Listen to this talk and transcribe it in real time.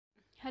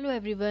Hello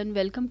everyone,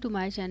 welcome to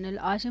my channel.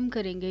 आज हम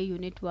करेंगे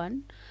यूनिट 1।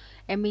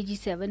 MEG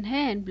 7 है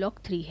एंड ब्लॉक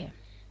 3 है।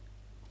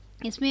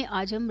 इसमें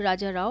आज हम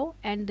राजा Rao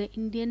and the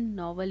Indian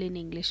novel in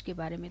English के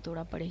बारे में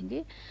थोड़ा पढ़ेंगे।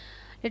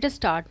 Let us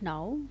start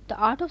now. The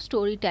art of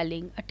story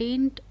telling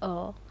attend a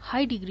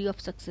high degree of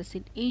success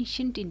in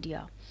ancient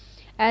India,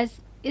 as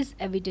is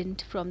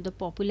evident from the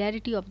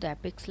popularity of the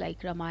epics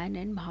like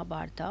Ramayana and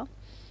Mahabharata,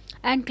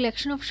 and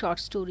collection of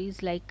short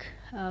stories like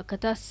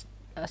Katha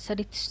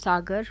Sarit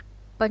Sagar,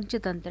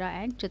 Panchatantra,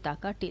 and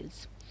Chataka tales.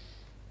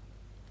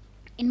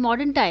 In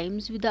modern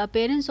times, with the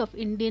appearance of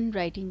Indian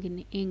writing in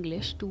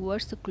English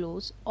towards the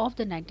close of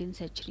the 19th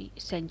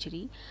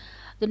century,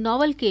 the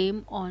novel came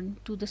on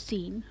to the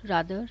scene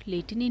rather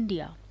late in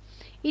India.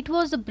 It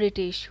was the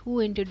British who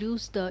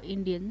introduced the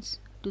Indians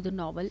to the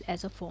novel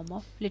as a form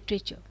of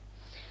literature.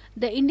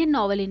 The Indian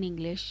novel in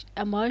English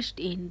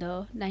emerged in the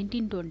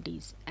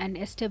 1920s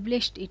and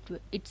established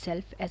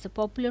itself as a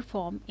popular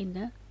form in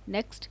the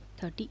next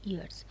 30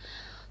 years.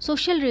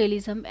 Social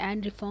realism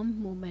and reform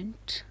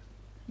movement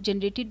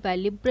generated by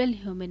liberal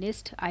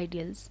humanist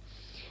ideals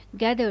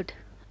gathered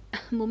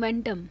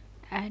momentum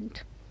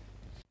and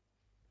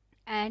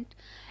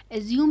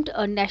assumed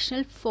a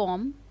national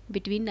form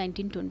between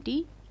 1920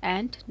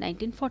 and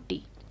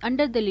 1940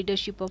 under the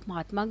leadership of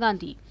Mahatma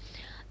Gandhi.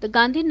 The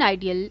Gandhian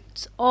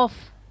ideals of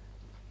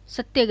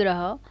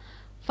Satyagraha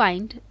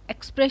find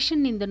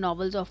expression in the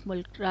novels of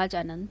Mulkraj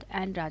Anand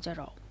and Raja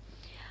Rao.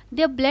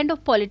 Their blend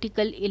of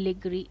political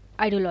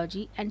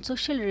ideology and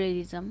social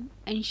realism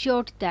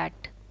ensured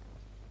that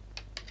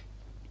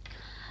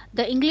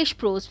the English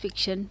prose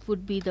fiction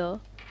would be the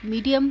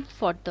medium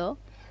for the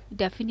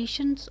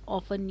definitions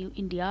of a new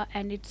India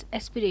and its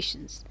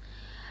aspirations.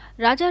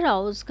 Raja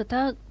Rao's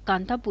Katha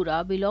Kantapura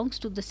belongs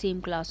to the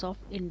same class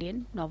of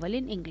Indian novel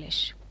in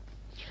English.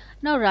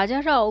 Now,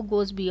 Raja Rao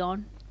goes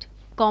beyond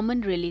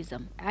common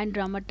realism and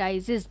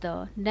dramatizes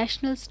the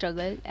national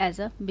struggle as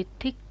a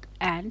mythic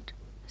and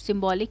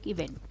symbolic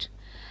event.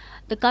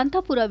 The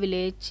Kantapura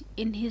village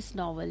in his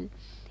novel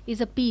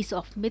is a piece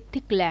of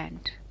mythic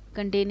land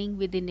containing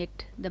within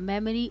it the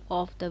memory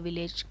of the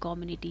village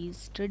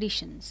community's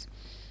traditions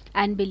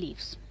and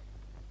beliefs.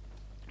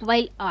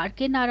 While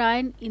R.K.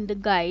 Narayan in the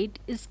guide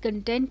is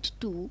content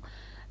to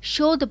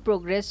show the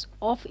progress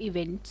of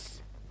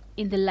events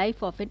in the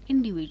life of an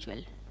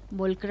individual,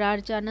 Mulk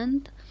Raj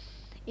Anand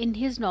in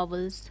his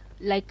novels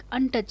like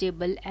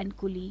Untouchable and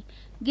Coolie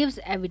gives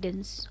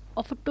evidence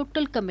of a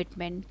total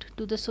commitment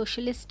to the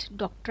socialist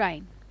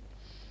doctrine.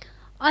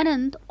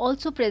 Anand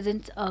also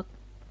presents a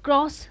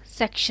cross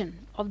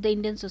section of the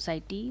Indian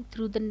society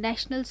through the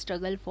national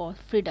struggle for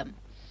freedom,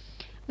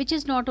 which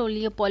is not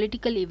only a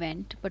political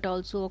event but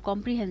also a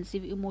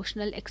comprehensive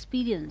emotional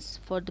experience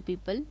for the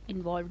people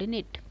involved in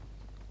it.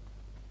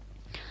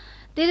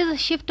 There is a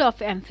shift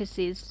of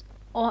emphasis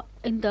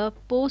in the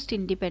post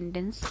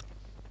independence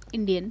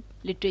Indian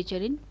literature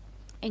in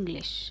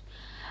English.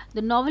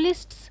 The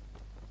novelists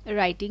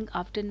writing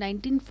after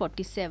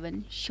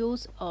 1947 show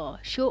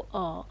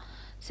a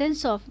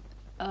sense of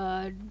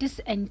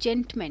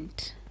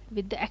disenchantment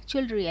with the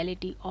actual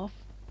reality of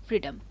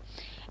freedom,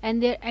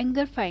 and their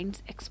anger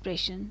finds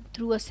expression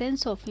through a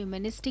sense of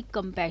humanistic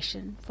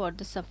compassion for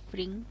the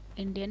suffering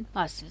Indian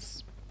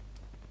masses.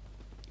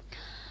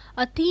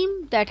 A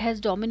theme that has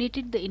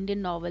dominated the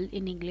Indian novel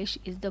in English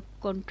is the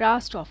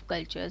contrast of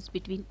cultures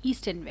between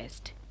East and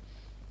West.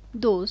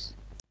 Those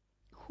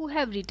who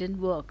have written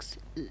works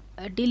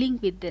dealing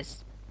with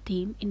this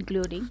theme,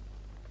 including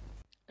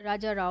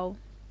Raja Rao,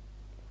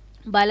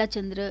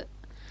 Balachandra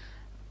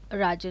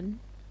Rajan,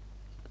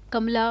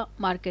 Kamala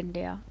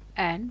Markandeya,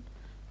 and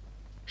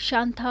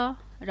Shantha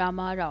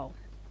Rama Rao.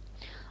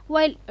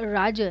 While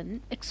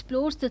Rajan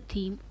explores the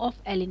theme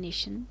of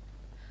alienation,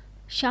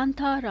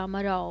 Shantha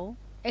Rama Rao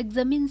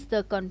examines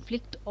the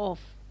conflict of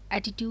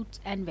attitudes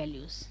and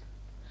values.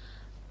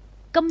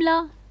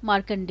 Kamala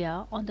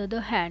Markandeya, on the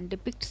other hand,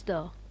 depicts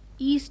the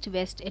East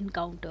West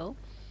encounter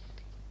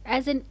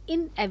as an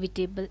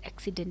inevitable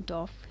accident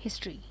of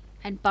history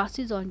and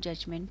passes on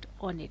judgment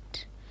on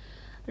it.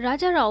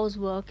 Raja Rao's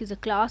work is a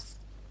class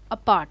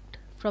apart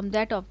from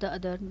that of the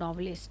other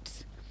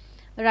novelists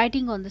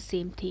writing on the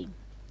same theme,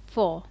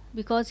 for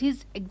because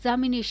his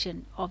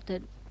examination of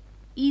the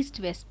East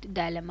West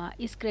dilemma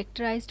is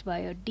characterized by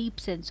a deep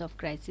sense of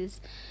crisis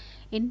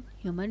in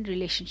human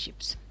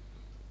relationships.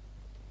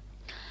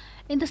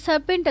 In The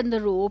Serpent and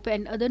the Rope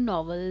and other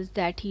novels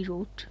that he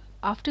wrote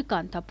after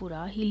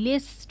Kantapura, he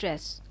lays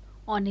stress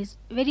on his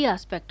very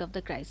aspect of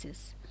the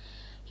crisis.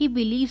 He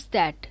believes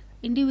that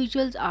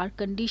individuals are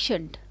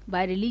conditioned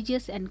by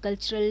religious and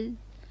cultural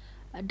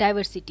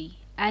diversity,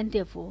 and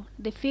therefore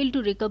they fail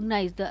to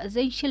recognize the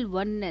essential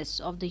oneness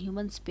of the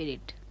human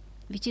spirit,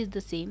 which is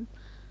the same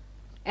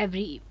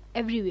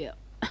everywhere.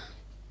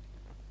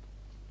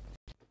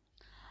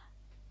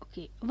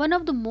 Okay, one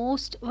of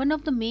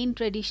the main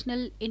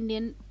traditional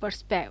Indian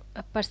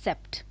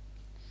percepts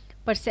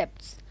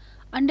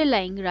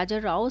underlying Raja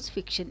Rao's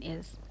fiction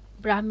is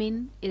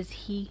Brahmin is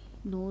he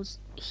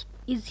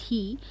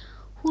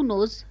who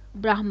knows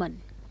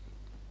Brahman,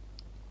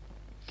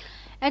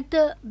 At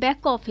the back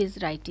of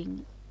his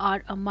writing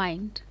are a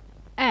mind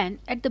and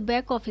at the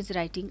back of his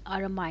writing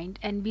are a mind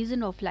and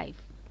vision of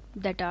life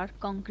that are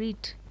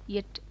concrete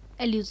yet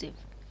elusive.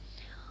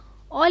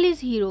 All his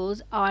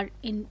heroes are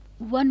in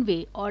one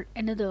way or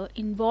another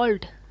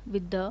involved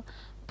with the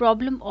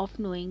problem of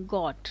knowing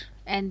God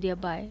and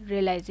thereby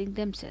realizing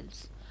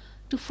themselves.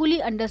 To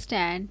fully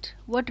understand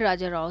what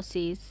Raja Rao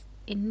says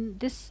in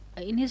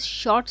his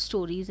short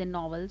stories and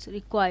novels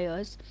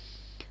requires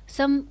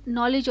some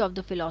knowledge of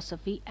the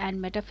philosophy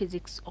and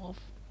metaphysics of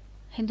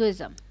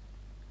Hinduism.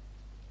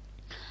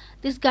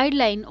 This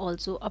guideline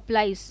also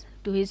applies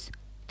to his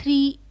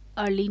three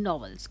early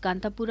novels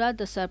Kantapura,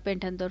 The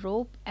Serpent and the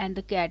Rope, and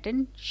The Cat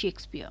and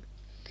Shakespeare,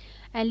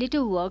 and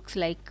later works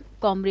like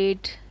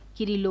Comrade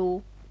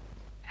Kirilo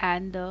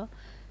and The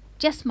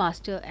Chess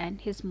Master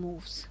and His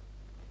Moves.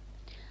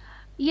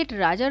 Yet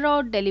Raja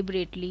Rao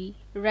deliberately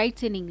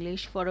writes in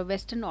English for a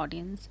Western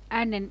audience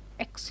and an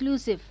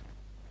exclusive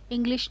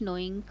English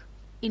knowing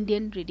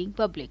Indian reading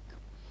public.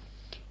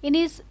 In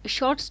his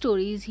short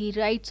stories, he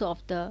writes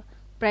of the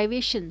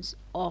privations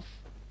of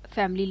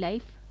family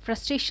life,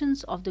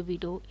 frustrations of the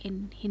widow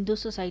in Hindu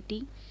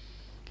society,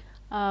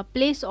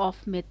 place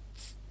of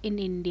myths in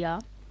India,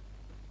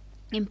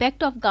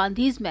 impact of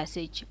Gandhi's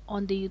message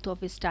on the youth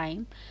of his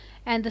time,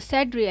 and the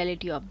sad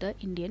reality of the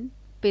Indian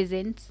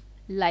peasant's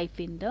life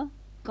in the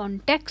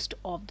context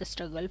of the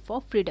struggle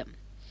for freedom.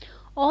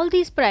 All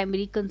these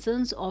primary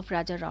concerns of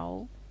Raja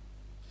Rao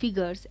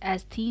figures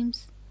as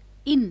themes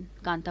in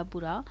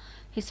Kantapura,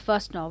 his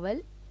first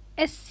novel.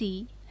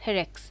 S.C.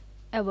 Herrick's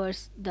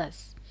avers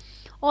thus.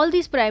 All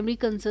these primary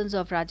concerns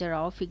of Raja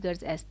Rao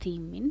figures as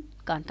theme in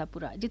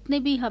Kanthapura. जितने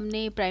भी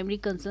हमने primary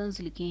concerns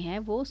लिखे हैं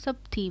वो सब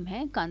theme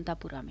है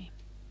कांतापुरा में.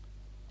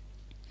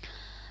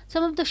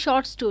 सम of the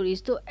short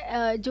stories तो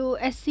जो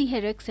एस सी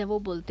हेरिक्स हैं वो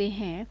बोलते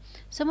हैं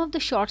सम of the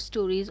short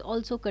stories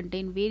also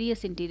contain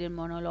various interior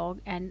monologue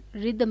and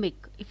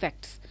rhythmic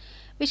effects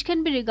which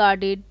can be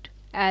regarded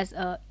as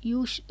a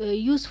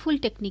useful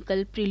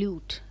technical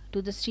prelude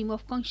to the stream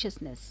of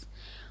consciousness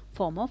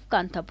form of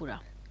Kantapura.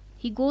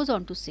 He goes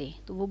on to say,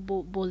 तो वो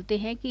बोलते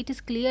हैं कि it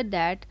is clear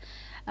that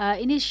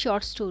in his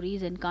short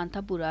stories in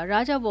Kantapura,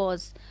 Raja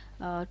was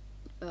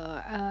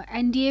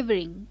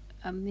endeavoring,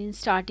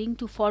 starting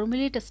to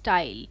formulate a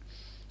style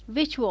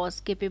which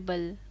was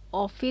capable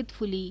of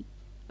faithfully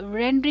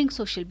rendering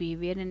social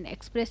behavior and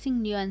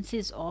expressing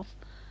nuances of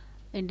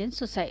Indian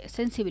society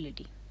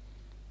sensibility.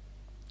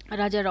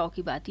 राजा राव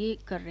की बात ये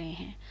कर रहे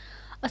हैं.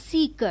 A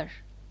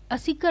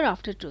seeker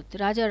after truth,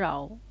 Raja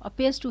Rao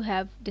appears to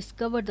have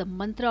discovered the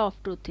mantra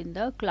of truth in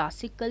the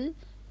classical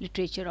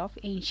literature of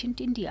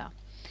ancient India.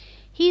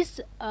 He's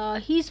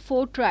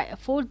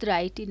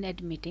forthright in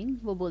admitting,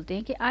 वो बोलते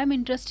हैं कि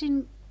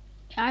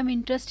I'm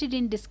interested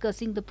in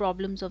discussing the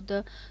problems of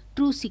the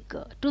truth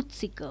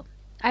seeker.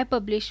 I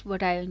publish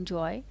what I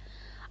enjoy.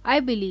 I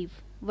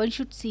believe one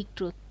should seek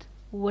truth,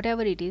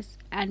 whatever it is,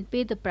 and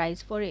pay the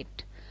price for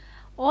it.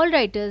 All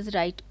writers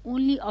write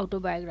only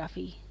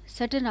autobiography.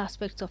 Certain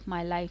aspects of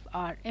my life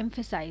are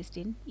emphasized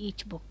in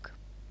each book.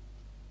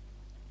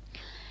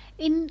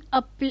 In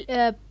a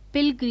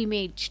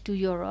pilgrimage to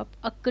Europe,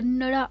 a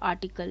Kannada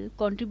article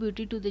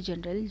contributed to the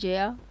journal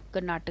Jaya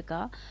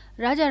Karnataka,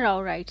 Raja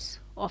Rao writes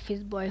of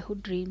his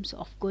boyhood dreams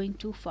of going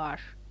to far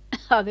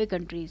away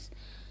countries.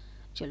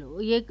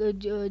 चलो ये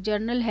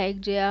journal है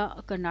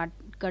जया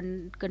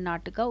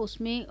कर्नाटका,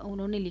 उसमें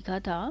उन्होंने लिखा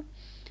था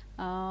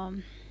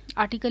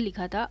article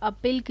लिखा था अ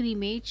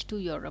pilgrimage to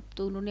Europe.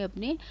 तो उन्होंने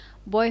अपने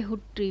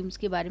बॉयहुड ड्रीम्स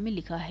के बारे में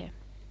लिखा है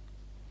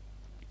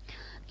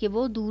कि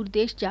वो दूर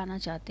देश जाना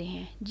चाहते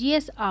हैं.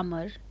 G.S.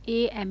 Amar,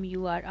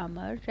 AMUR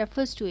Amar,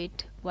 refers to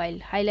it while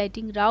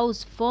highlighting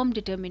Rao's firm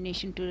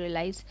determination to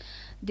realize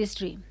this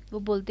dream. वो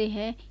बोलते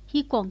हैं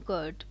he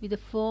conquered with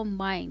a firm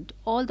mind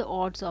all the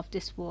odds of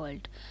this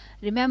world,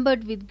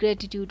 remembered with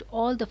gratitude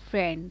all the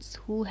friends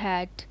who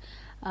had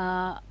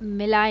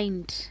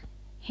maligned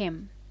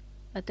him.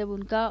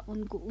 मतलब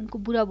उनको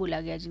बुरा बोला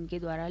गया जिनके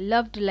द्वारा.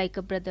 Loved like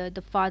a brother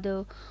the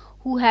father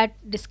who had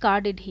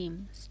discarded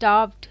him,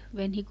 starved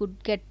when he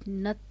could get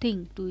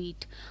nothing to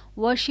eat,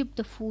 worshipped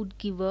the food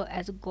giver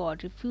as a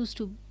god,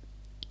 refused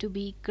to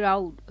be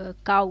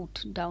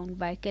cowed down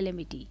by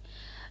calamity,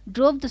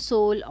 drove the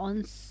soul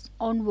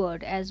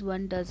onward as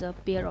one does a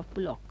pair of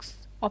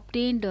bullocks,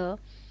 obtained a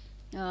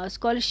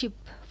scholarship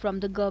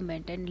from the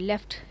government and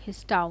left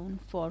his town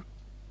for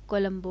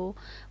Colombo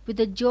with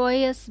the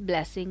joyous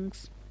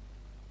blessings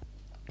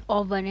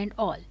of one and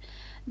all.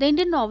 The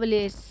Indian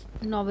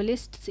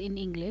novelists in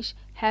English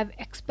have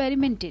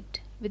experimented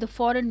with a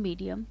foreign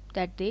medium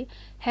that they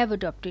have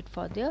adopted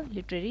for their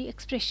literary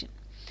expression.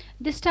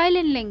 The style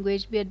and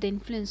language bear the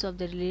influence of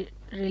the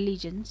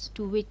religions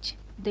to which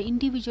the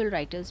individual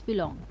writers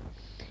belong.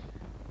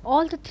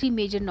 All the three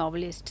major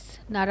novelists,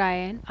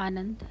 Narayan,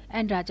 Anand,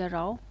 and Raja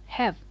Rao,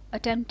 have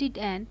attempted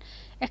an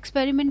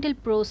experimental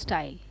prose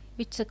style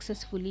which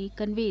successfully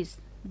conveys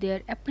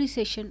their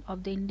appreciation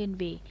of the Indian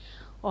way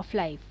of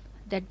life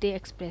that they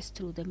express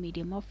through the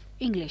medium of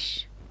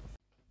English.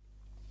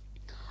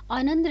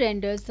 Anand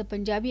renders the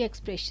Punjabi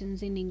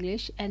expressions in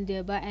English and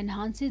thereby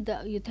enhances the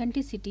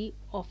authenticity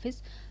of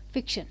his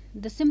fiction.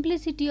 The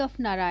simplicity of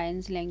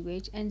Narayan's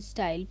language and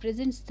style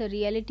presents the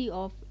reality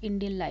of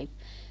Indian life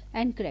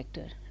and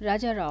character.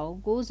 Raja Rao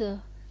goes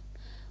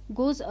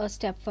a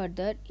step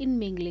further in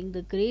mingling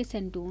the grace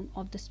and tone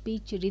of the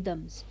speech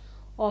rhythms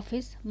of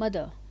his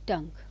mother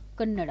tongue,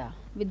 Kannada,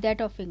 with that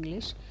of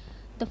English,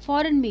 the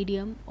foreign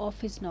medium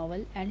of his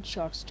novel and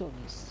short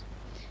stories.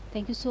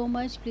 Thank you so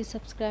much. Please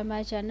subscribe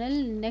my channel.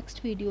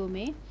 Next video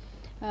में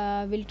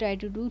we'll try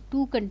to do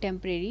two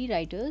contemporary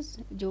writers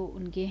जो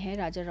उनके हैं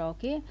राजा राव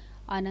के,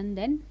 आनंद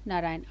and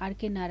Narayan, are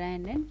के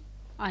Narayan and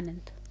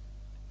Anand.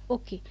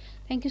 Okay,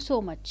 thank you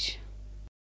so much.